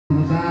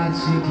about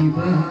to give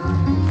up.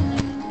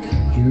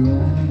 You're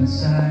on my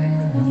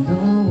side and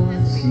no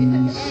one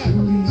seems to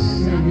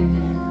listen.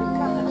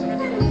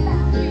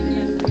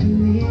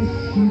 And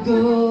if you go,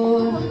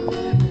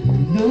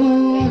 you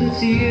know the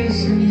tears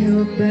in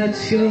your bed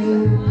show.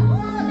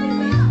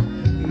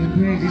 You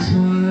break this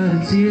heart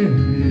and tear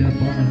it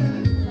apart.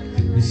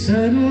 And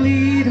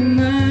suddenly the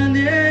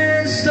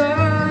madness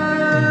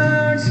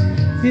starts.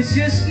 It's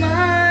your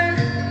smile,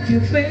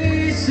 your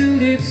face, your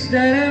lips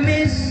that I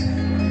miss.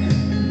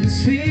 The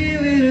sweet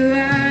little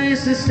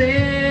eyes that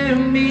stare at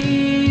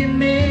me and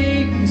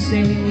make me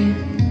say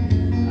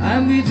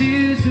I'm with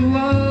you through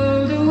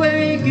all the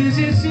way. 'Cause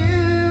it's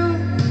you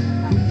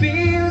who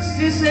feels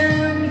this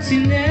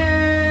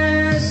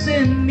emptiness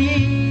in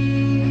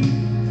me.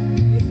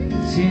 It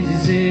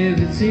changes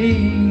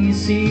everything you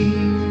see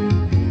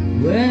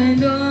when I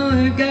know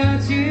I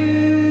got you.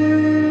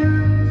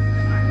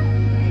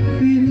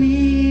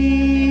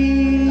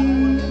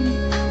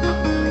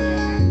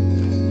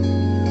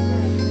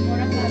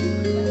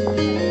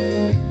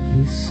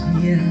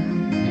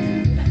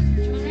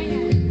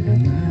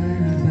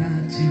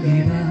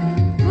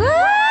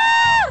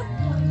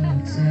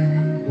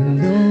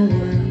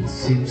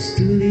 Seems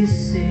to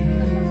listen.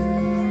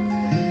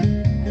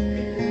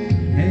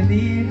 And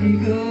if you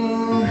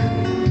go,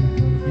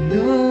 you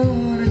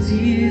know the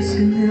tears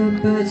can help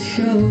but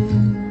show.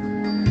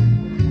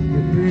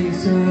 Your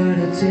breaks heart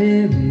and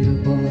tear it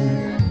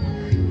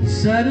apart.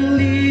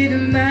 Suddenly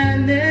the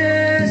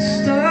madness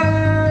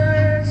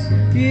starts.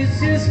 It's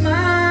your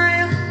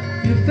smile,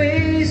 your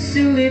face,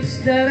 your lips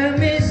that I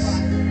miss.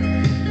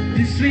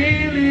 The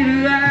sweet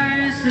little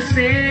eyes that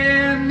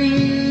stare at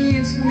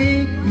me and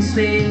make me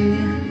stay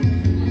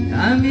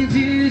I'm with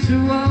you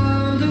through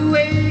all the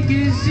way.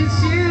 'Cause it's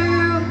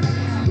you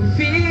who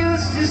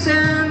feels this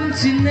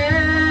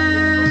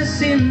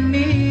emptiness in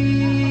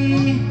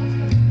me.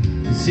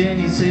 It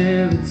changes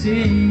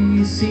everything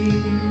you see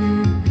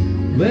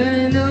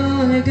when I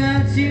know I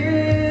got you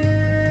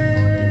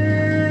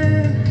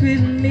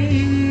with me.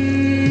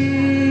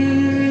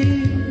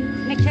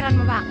 Lecturean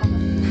mo ba ako?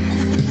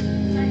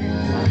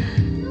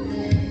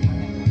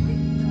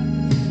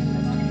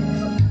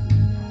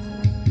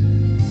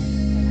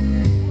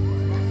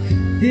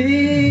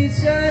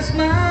 It's your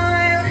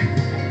smile,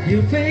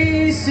 your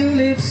face, your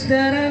lips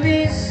that I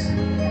miss.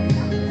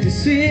 The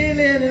sweet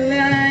little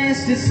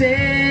eyes that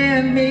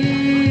stare at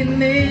me and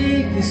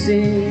make me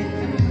say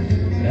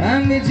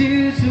I'm with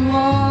you through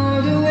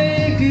all the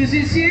way. 'Cause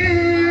it's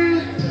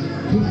you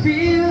who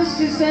feels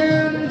this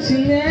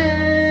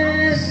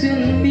emptiness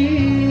in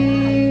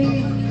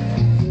me.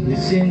 It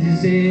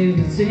changes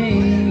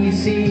everything you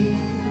see